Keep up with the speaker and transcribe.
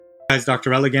Guys,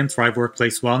 Dr. L again, Thrive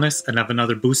Workplace Wellness, and I have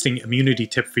another boosting immunity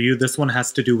tip for you. This one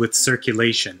has to do with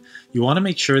circulation. You want to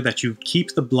make sure that you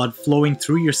keep the blood flowing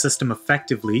through your system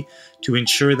effectively to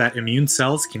ensure that immune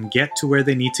cells can get to where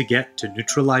they need to get to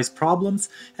neutralize problems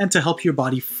and to help your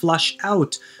body flush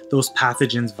out those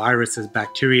pathogens, viruses,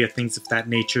 bacteria, things of that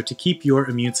nature to keep your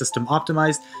immune system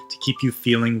optimized, to keep you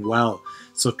feeling well.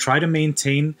 So try to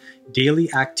maintain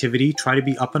daily activity. Try to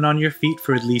be up and on your feet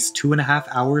for at least 2.5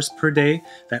 hours per day.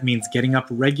 That means getting up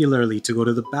regularly to go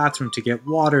to the bathroom, to get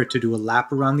water, to do a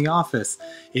lap around the office.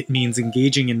 It means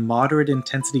engaging in moderate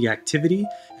intensity activity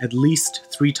at least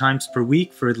 3 times per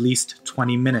week for at least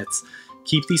 20 minutes.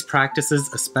 Keep these practices,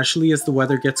 especially as the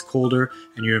weather gets colder,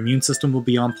 and your immune system will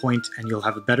be on point and you'll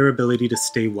have a better ability to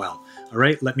stay well. All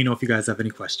right, let me know if you guys have any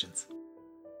questions.